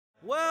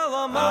Well,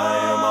 I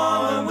am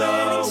on the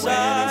winning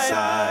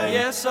side.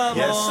 Yes, I'm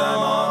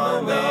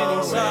on the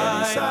winning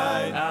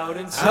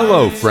side.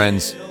 Hello,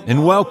 friends,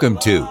 and welcome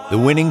to the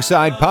Winning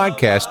Side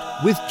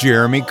Podcast with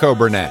Jeremy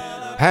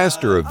Coburnett,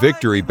 pastor of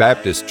Victory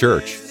Baptist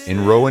Church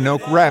in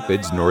Roanoke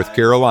Rapids, North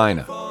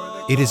Carolina.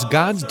 It is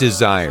God's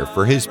desire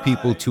for His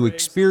people to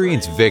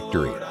experience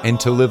victory and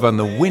to live on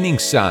the winning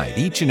side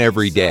each and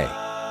every day.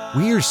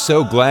 We are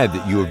so glad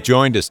that you have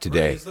joined us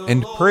today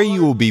and pray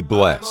you will be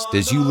blessed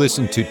as you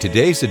listen to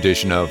today's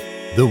edition of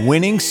The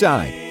Winning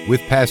Side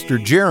with Pastor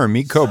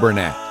Jeremy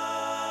Coburnett.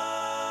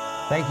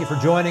 Thank you for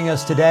joining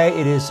us today.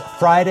 It is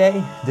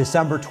Friday,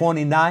 December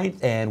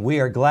 29th, and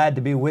we are glad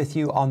to be with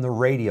you on the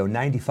radio,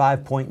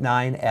 95.9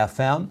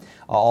 FM,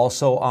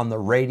 also on the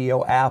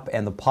radio app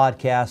and the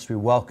podcast. We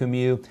welcome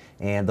you.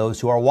 And those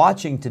who are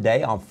watching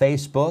today on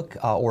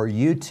Facebook or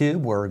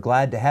YouTube, we're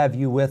glad to have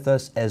you with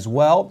us as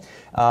well.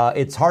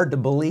 It's hard to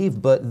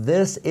believe, but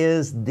this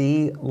is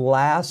the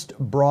last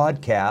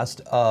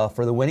broadcast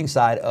for the winning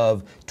side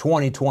of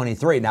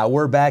 2023. Now,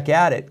 we're back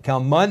at it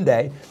come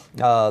Monday,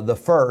 the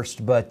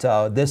 1st,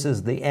 but this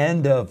is the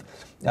end of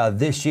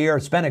this year.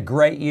 It's been a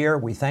great year.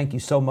 We thank you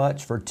so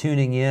much for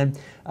tuning in.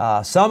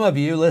 Some of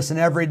you listen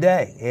every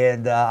day,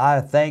 and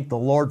I thank the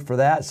Lord for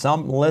that.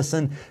 Some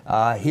listen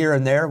here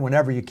and there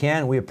whenever you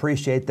can. We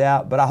appreciate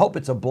that, but I hope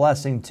it's a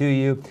blessing to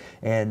you,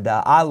 and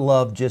I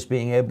love just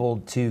being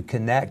able to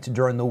connect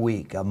during the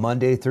week,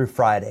 Monday through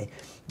Friday.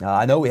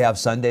 I know we have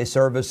Sunday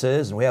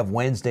services and we have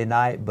Wednesday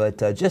night, but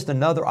just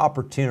another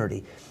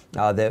opportunity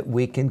that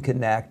we can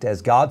connect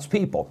as God's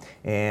people,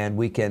 and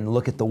we can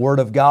look at the Word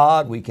of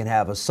God, we can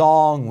have a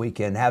song, we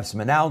can have some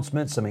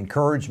announcements, some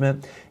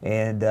encouragement,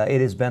 and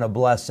it has been a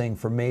blessing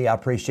for me. I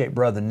appreciate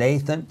Brother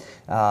Nathan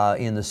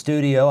in the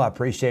studio. I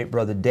appreciate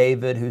Brother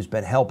David, who's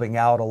been helping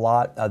out a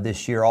lot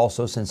this year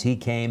also since he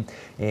came,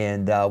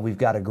 and we've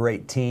got a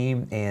great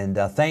team, and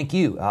thank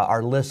you,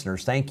 our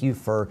listeners. Thank you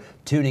for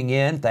tuning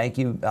in. Thank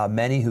you,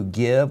 many who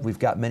give. We've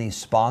got many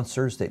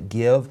sponsors that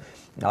give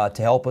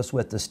to help us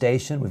with the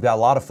station. We've got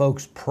a lot of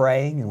folks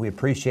praying, and we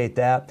appreciate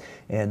that.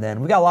 And then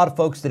we've got a lot of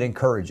folks that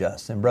encourage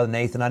us. And Brother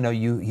Nathan, I know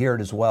you hear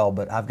it as well,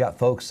 but I've got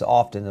folks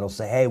often that'll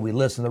say, hey, we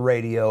listened to the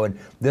radio, and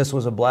this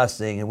was a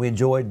blessing, and we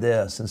enjoyed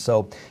this. And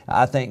so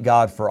I thank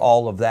God for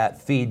all of that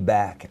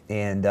feedback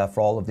and for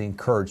all of the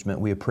encouragement.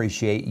 We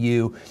appreciate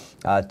you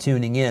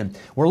tuning in.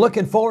 We're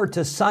looking forward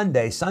to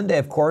Sunday. Sunday,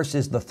 of course,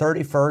 is the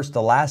 31st,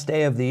 the last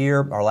day of the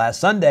year, our last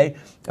Sunday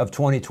of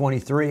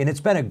 2023, and it's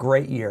been a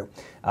great year.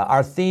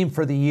 Our theme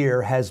for the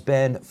year has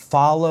been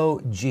Follow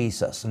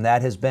Jesus, and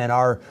that has been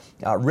our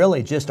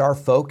really just our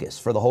focus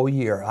for the whole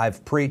year.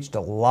 I've preached a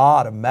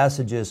lot of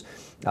messages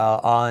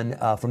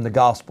from the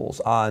Gospels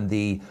on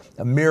the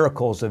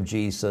miracles of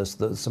Jesus,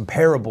 some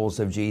parables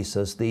of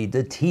Jesus,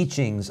 the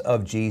teachings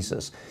of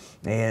Jesus,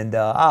 and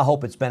I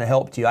hope it's been a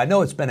help to you. I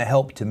know it's been a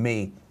help to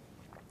me.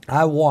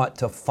 I want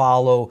to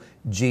follow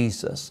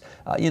Jesus.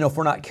 If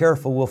we're not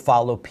careful, we'll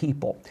follow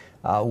people.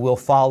 We'll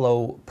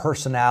follow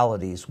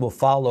personalities, we'll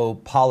follow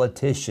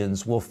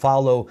politicians, we'll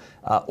follow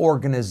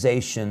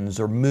organizations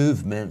or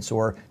movements,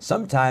 or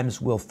sometimes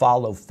we'll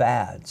follow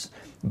fads.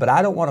 But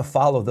I don't want to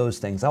follow those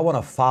things. I want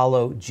to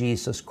follow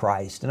Jesus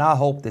Christ. And I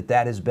hope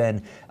that has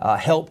been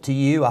help to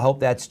you. I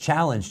hope that's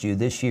challenged you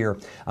this year.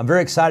 I'm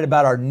very excited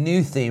about our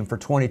new theme for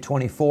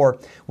 2024.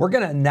 We're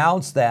going to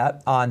announce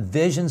that on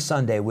Vision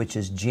Sunday, which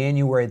is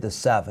January the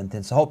 7th.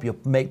 And so I hope you'll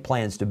make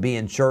plans to be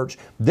in church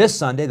this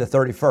Sunday, the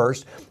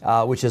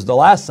 31st, which is the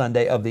last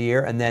Sunday of the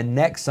year. And then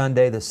next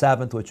Sunday, the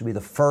 7th, which will be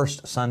the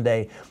first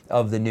Sunday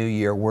of the new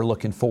year. We're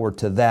looking forward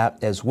to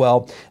that as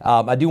well.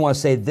 I do want to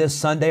say this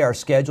Sunday, our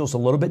schedule is a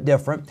little bit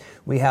different.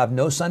 We have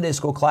no Sunday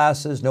school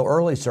classes, no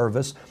early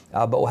service,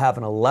 but we'll have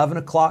an 11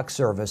 o'clock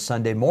service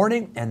Sunday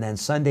morning, and then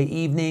Sunday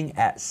evening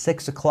at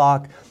 6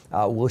 o'clock.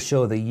 We'll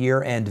show the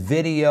year-end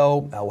video.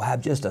 We'll have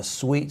just a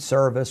sweet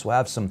service. We'll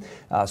have some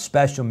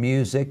special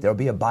music. There'll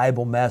be a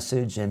Bible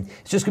message, and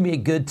it's just going to be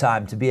a good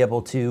time to be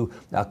able to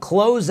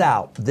close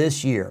out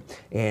this year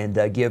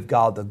and give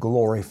God the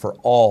glory for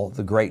all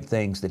the great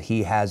things that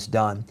He has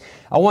done.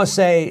 I want to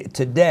say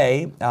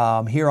today,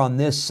 here on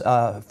this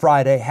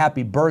Friday,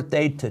 happy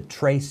birthday to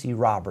Tracy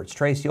Roberts.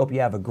 Tracy, hope you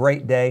have a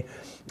great day.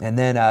 And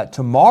then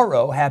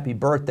tomorrow, happy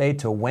birthday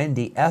to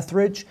Wendy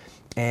Etheridge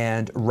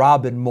and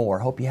Robin Moore.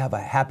 Hope you have a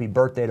happy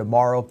birthday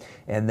tomorrow.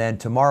 And then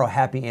tomorrow,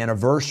 happy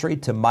anniversary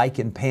to Mike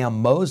and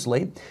Pam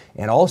Mosley.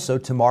 And also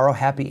tomorrow,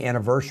 happy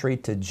anniversary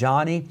to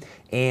Johnny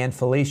and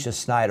Felicia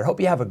Snyder. Hope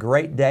you have a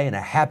great day and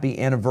a happy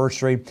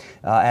anniversary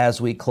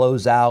as we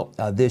close out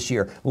this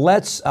year.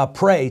 Let's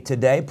pray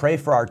today. Pray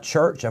for our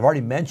church. I've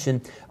already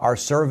mentioned our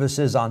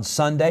services on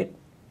Sunday.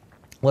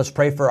 Let's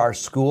pray for our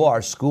school.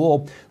 Our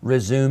school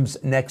resumes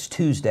next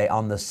Tuesday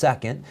on the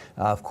 2nd.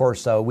 Of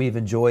course, we've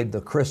enjoyed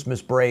the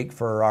Christmas break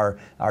for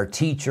our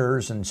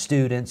teachers and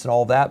students and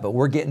all that, but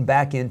we're getting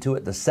back into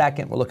it the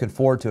 2nd. We're looking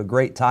forward to a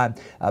great time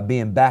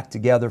being back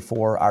together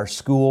for our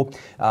school.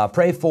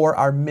 Pray for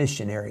our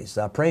missionaries.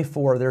 Pray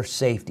for their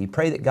safety.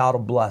 Pray that God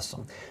will bless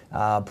them.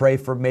 Pray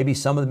for maybe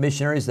some of the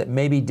missionaries that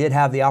maybe did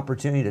have the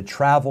opportunity to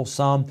travel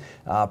some.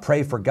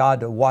 Pray for God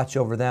to watch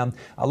over them.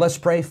 Let's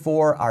pray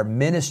for our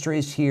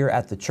ministries here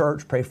at the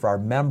church. Pray for our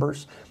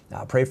members.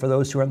 Pray for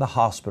those who are in the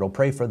hospital.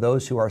 Pray for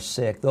those who are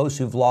sick, those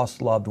who've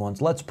lost loved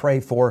ones. Let's pray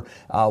for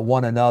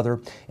one another.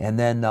 And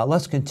then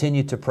let's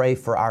continue to pray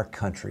for our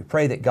country.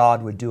 Pray that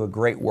God would do a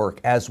great work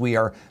as we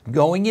are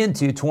going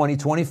into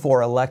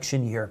 2024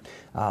 election year.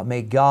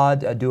 May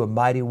God do a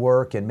mighty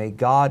work, and may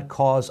God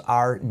cause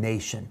our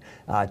nation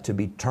to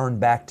be turned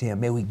back to Him.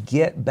 May we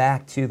get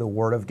back to the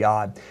Word of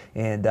God.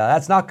 And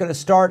that's not going to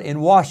start in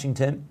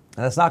Washington,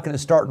 and that's not going to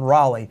start in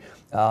Raleigh,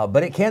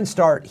 but it can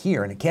start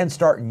here, and it can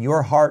start in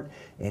your heart,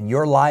 in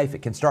your life.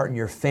 It can start in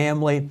your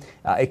family.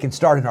 It can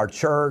start in our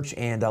church,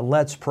 and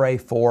let's pray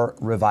for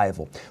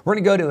revival. We're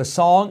going to go to a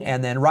song,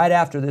 and then right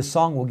after this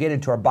song, we'll get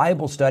into our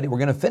Bible study. We're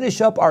going to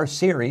finish up our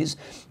series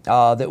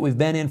that we've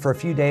been in for a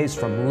few days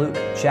from Luke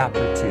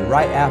chapter 2,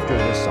 right after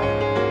this song.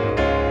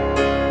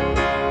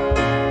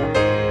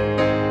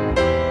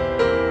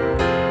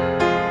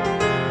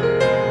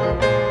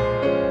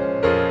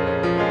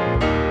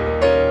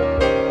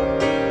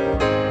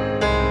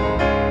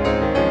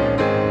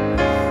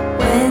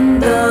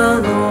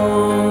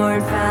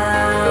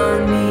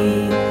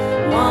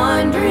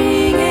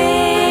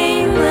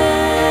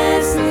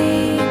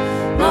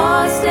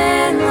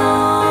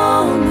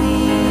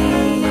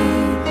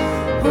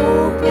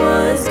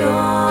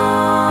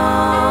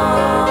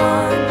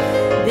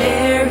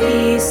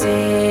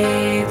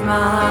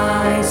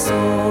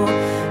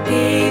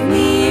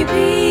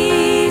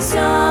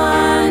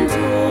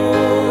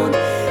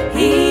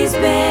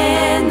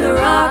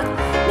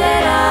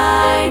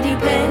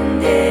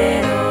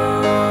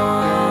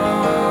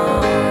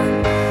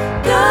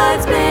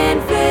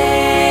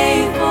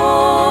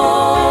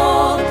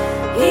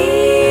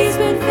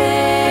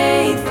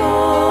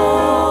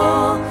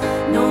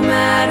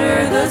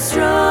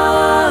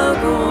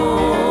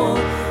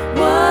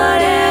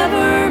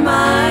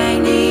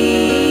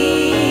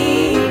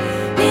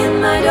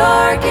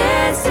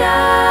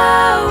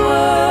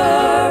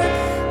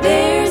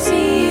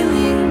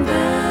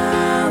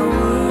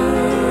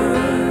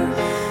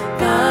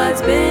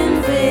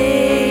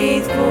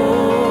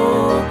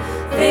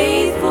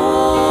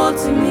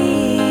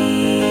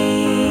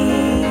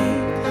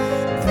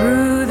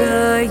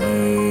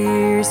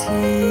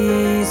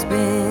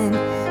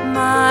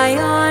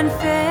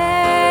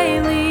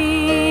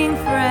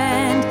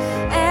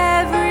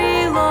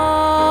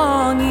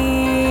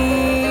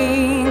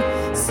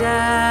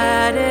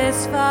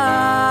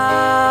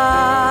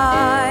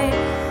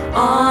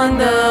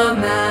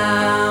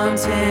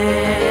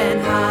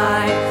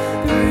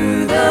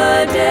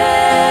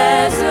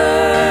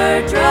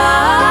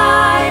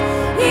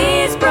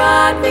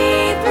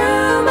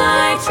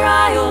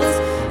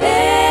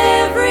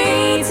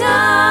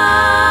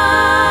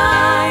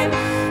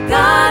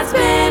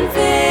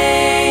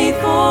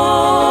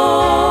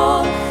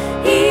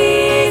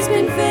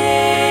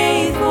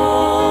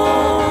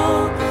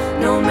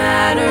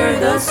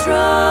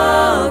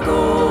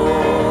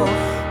 Struggle,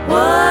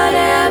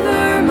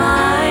 whatever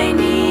my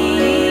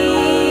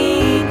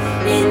need,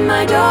 in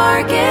my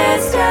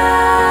darkest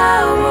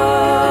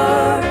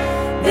hour,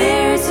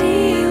 there's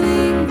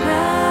healing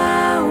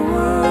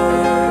power.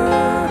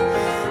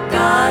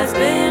 God's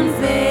been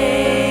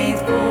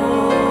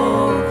faithful,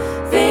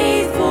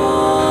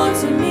 faithful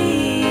to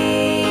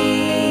me,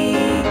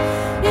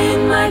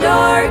 in my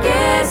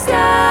darkest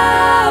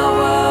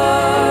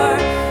hour,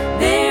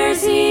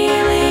 there's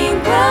healing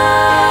power.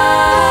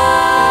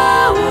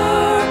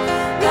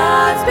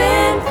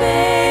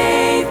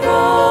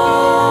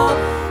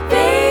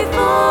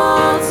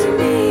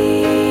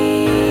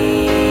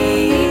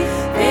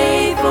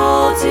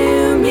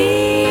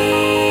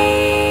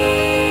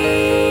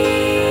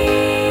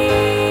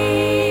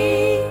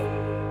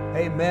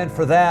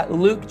 For that,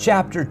 Luke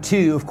chapter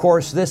 2, of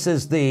course, this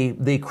is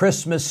the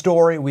Christmas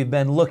story. We've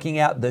been looking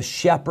at the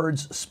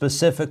shepherds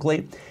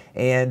specifically,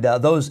 and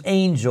those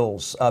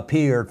angels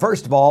appeared.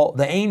 First of all,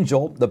 the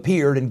angel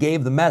appeared and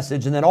gave the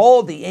message, and then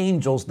all the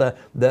angels,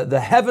 the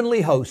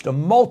heavenly host, a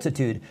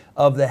multitude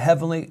of the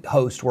heavenly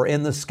host were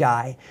in the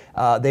sky.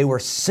 They were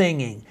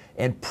singing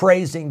and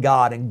praising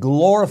God and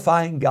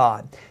glorifying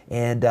God,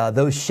 and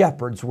those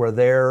shepherds were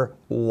there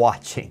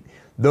watching.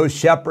 Those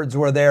shepherds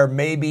were there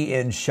maybe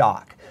in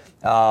shock.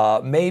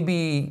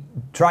 Maybe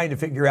trying to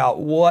figure out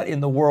what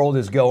in the world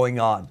is going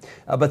on.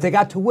 But they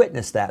got to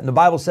witness that. And the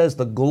Bible says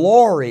the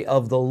glory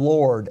of the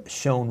Lord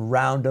shone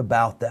round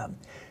about them.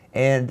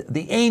 And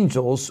the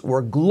angels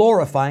were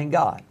glorifying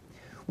God.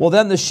 Well,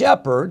 then the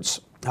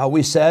shepherds,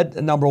 we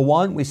said, number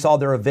one, we saw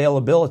their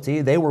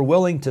availability. They were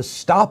willing to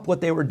stop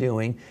what they were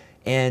doing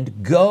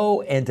and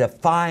go and to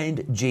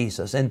find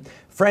Jesus. And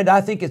friend,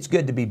 I think it's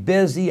good to be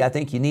busy. I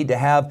think you need to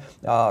have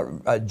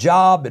a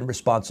job and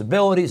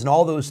responsibilities and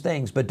all those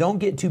things, but don't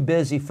get too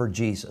busy for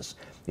Jesus.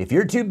 If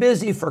you're too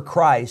busy for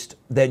Christ,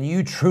 then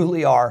you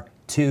truly are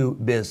too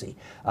busy.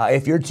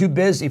 If you're too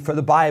busy for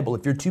the Bible,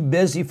 if you're too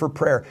busy for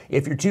prayer,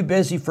 if you're too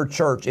busy for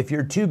church, if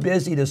you're too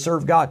busy to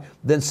serve God,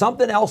 then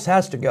something else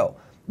has to go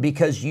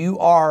because you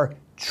are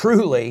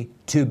truly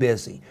too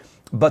busy.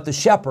 But the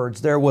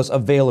shepherds, there was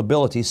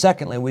availability.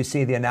 Secondly, we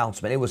see the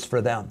announcement. It was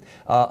for them.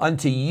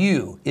 Unto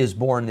you is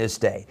born this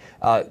day.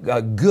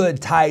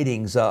 Good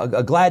tidings,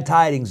 glad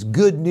tidings,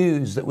 good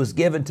news that was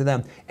given to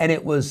them. And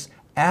it was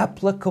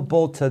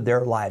applicable to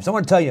their lives. I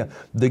want to tell you,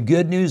 the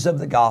good news of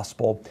the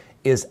gospel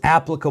is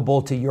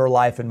applicable to your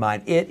life and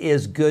mine. It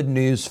is good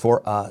news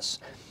for us.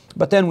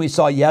 But then we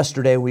saw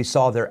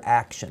their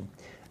action.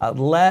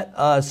 Let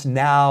us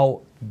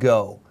now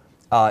go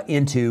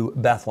into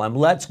Bethlehem.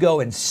 Let's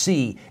go and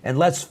see, and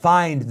let's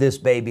find this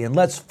baby, and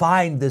let's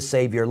find this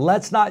Savior.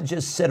 Let's not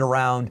just sit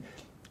around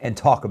and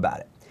talk about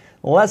it.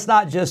 Let's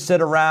not just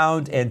sit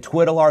around and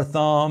twiddle our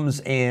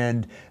thumbs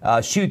and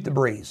shoot the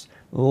breeze.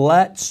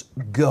 Let's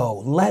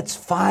go. Let's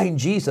find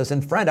Jesus.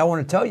 And friend, I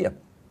want to tell you,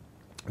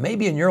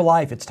 maybe in your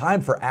life, it's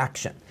time for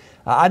action.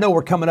 I know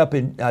we're coming up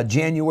in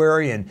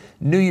January and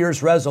New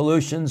Year's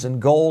resolutions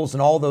and goals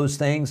and all those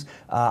things.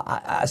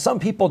 Some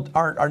people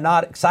are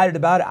not excited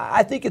about it.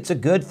 I think it's a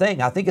good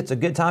thing. I think it's a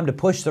good time to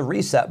push the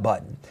reset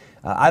button.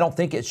 I don't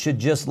think it should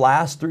just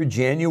last through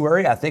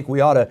January. I think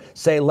we ought to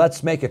say,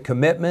 let's make a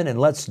commitment and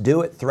let's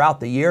do it throughout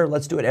the year.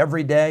 Let's do it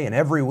every day and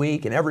every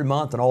week and every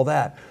month and all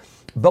that.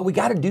 But we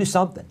got to do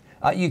something.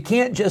 You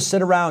can't just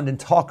sit around and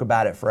talk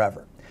about it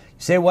forever.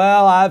 Say,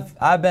 well,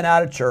 I've been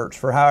out of church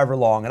for however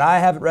long, and I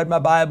haven't read my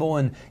Bible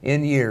in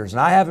years, and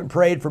I haven't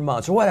prayed for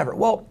months, or whatever.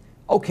 Well,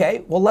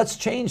 okay, well, let's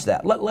change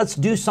that. Let's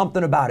do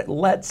something about it.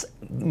 Let's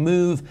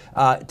move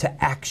to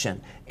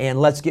action, and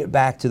let's get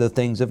back to the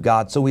things of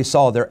God. So we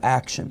saw their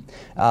action.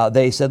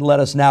 They said, let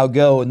us now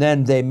go, and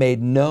then they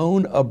made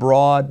known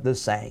abroad the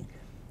saying.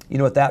 You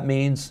know what that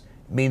means?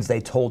 It means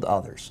they told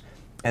others.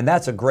 And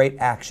that's a great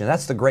action.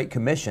 That's the Great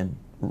Commission,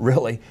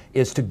 really,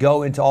 is to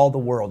go into all the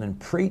world and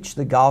preach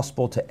the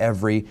gospel to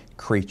every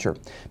creature.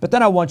 But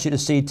then I want you to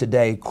see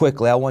today,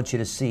 quickly, I want you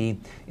to see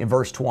in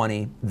verse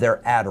 20,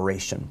 their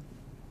adoration.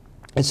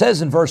 It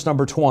says in verse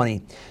number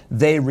 20,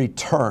 they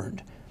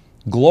returned,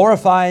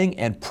 glorifying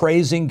and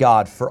praising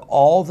God for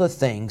all the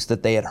things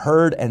that they had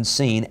heard and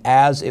seen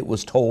as it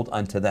was told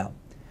unto them.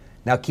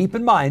 Now keep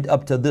in mind,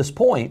 up to this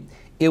point,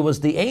 it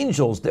was the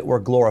angels that were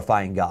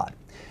glorifying God.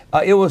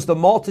 It was the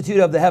multitude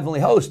of the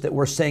heavenly host that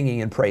were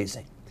singing and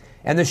praising.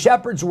 And the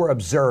shepherds were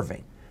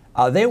observing.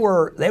 They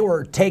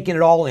were taking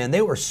it all in.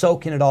 They were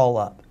soaking it all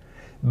up.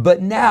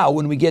 But now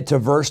when we get to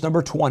verse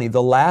number 20,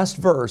 the last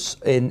verse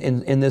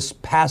in this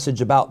passage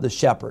about the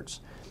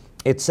shepherds,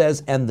 it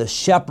says, and the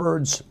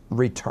shepherds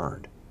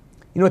returned.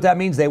 You know what that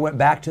means? They went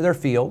back to their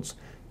fields.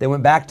 They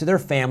went back to their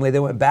family. They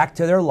went back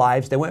to their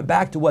lives. They went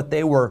back to what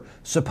they were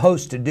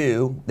supposed to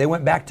do. They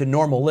went back to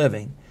normal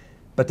living.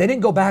 But they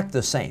didn't go back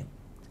the same.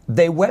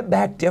 They went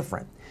back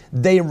different.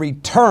 They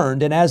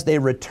returned, and as they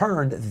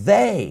returned,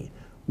 they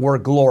were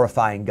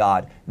glorifying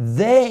God.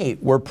 They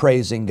were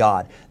praising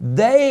God.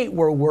 They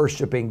were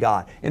worshiping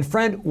God. And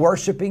friend,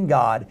 worshiping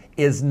God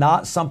is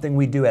not something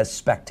we do as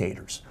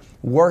spectators.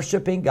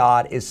 Worshiping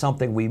God is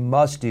something we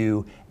must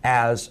do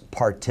as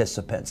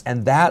participants.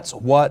 And that's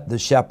what the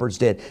shepherds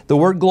did. The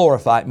word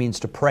glorify means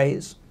to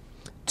praise,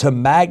 to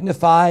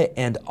magnify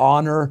and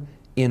honor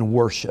in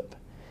worship.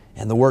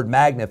 And the word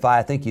magnify,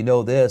 I think you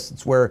know this,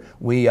 it's where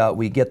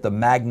we get the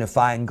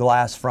magnifying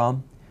glass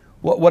from.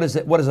 What is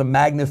it? What does a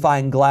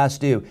magnifying glass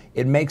do?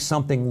 It makes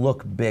something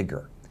look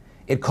bigger.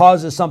 It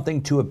causes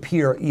something to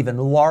appear even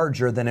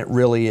larger than it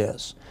really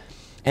is.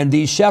 And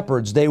these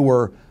shepherds, they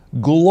were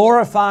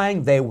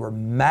glorifying, they were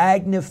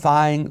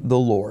magnifying the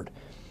Lord.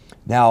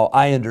 Now,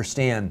 I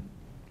understand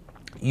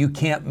you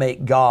can't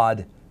make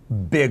God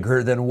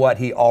bigger than what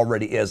He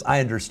already is. I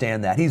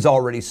understand that. He's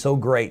already so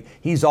great.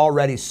 He's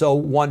already so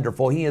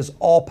wonderful. He is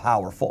all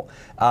powerful.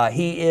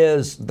 He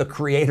is the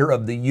creator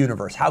of the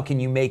universe. How can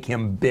you make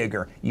Him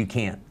bigger? You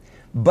can't.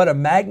 But a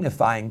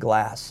magnifying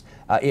glass,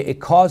 it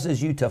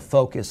causes you to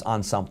focus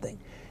on something.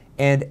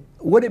 And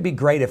wouldn't it be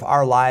great if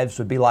our lives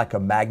would be like a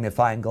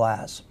magnifying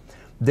glass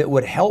that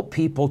would help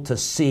people to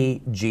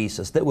see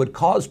Jesus, that would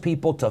cause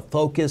people to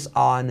focus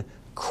on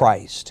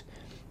Christ?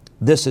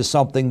 This is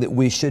something that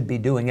we should be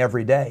doing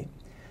every day.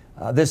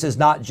 This is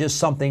not just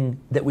something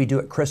that we do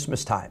at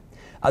Christmas time.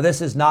 This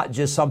is not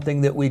just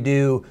something that we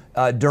do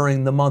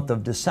during the month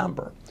of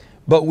December.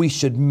 But we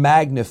should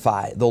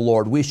magnify the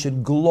Lord. We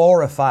should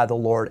glorify the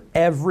Lord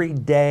every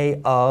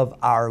day of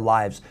our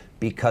lives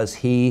because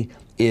He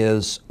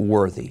is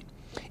worthy.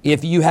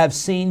 If you have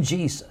seen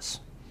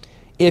Jesus,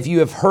 if you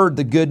have heard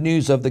the good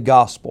news of the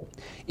gospel,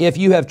 if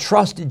you have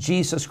trusted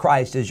Jesus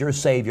Christ as your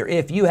Savior,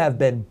 if you have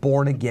been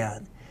born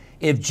again,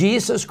 if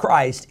Jesus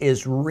Christ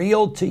is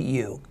real to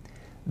you,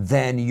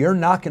 then you're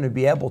not going to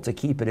be able to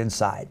keep it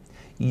inside.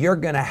 You're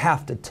going to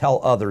have to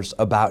tell others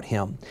about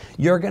Him.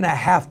 You're going to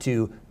have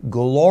to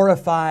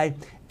glorify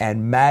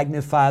and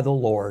magnify the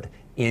Lord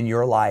in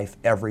your life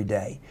every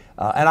day.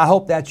 And I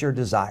hope that's your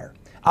desire.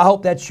 I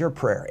hope that's your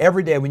prayer.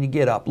 Every day when you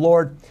get up,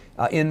 Lord,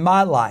 in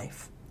my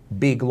life,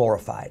 be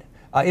glorified.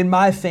 in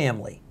my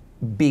family,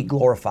 be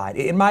glorified.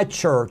 In my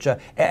church,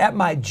 at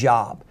my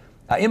job,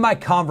 in my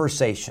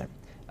conversation,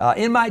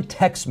 in my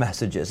text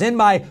messages, in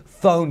my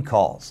phone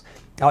calls,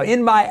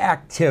 in my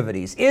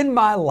activities, in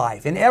my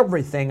life, in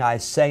everything I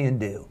say and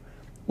do.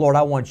 Lord,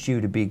 I want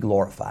you to be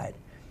glorified.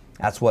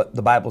 That's what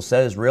the Bible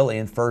says really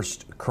in 1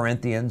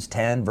 Corinthians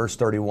 10, verse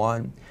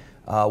 31.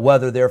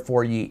 Whether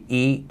therefore ye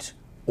eat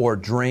or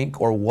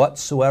drink or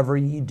whatsoever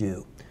ye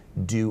do,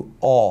 do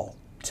all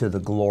to the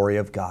glory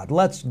of God.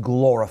 Let's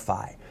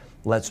glorify,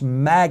 let's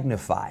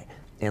magnify,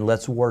 and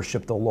let's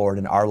worship the Lord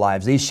in our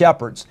lives. These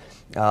shepherds,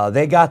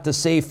 they got to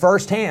see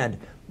firsthand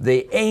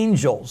the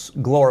angels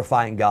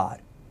glorifying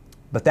God.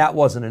 But that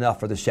wasn't enough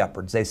for the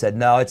shepherds. They said,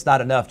 no, it's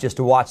not enough just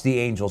to watch the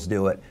angels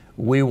do it.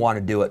 We want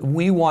to do it.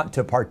 We want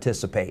to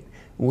participate.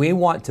 We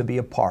want to be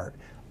a part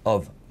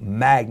of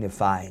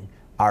magnifying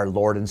our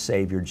Lord and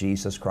Savior,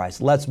 Jesus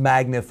Christ. Let's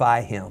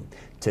magnify Him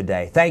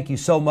today. Thank you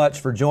so much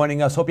for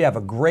joining us. Hope you have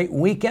a great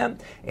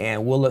weekend,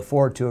 and we'll look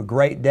forward to a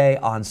great day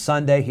on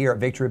Sunday here at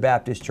Victory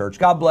Baptist Church.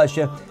 God bless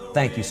you.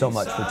 Thank you so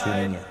much for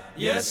tuning in.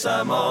 Yes,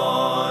 I'm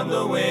on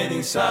the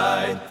winning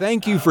side.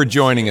 Thank you for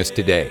joining us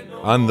today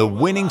on the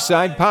Winning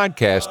Side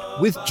Podcast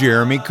with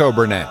Jeremy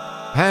Coburnett,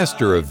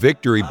 pastor of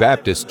Victory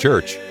Baptist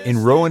Church in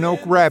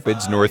Roanoke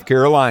Rapids, North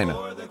Carolina.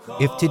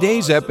 If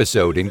today's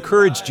episode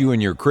encouraged you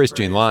in your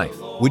Christian life,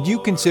 would you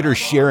consider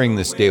sharing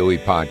this daily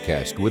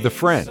podcast with a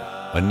friend,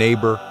 a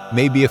neighbor,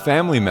 maybe a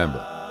family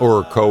member,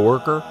 or a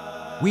coworker?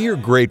 We are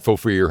grateful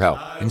for your help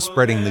in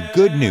spreading the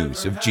good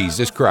news of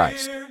Jesus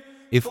Christ.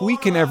 If we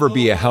can ever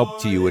be a help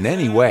to you in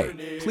any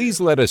way, please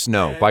let us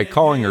know by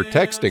calling or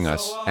texting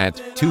us at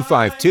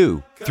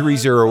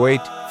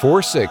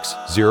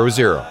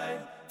 252-308-4600.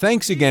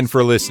 Thanks again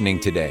for listening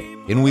today,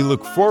 and we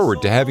look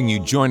forward to having you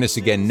join us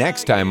again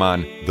next time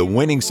on the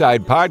Winning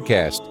Side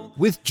Podcast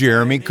with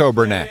Jeremy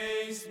Coburnett.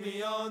 Place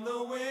me on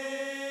the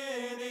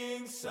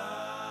winning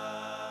side.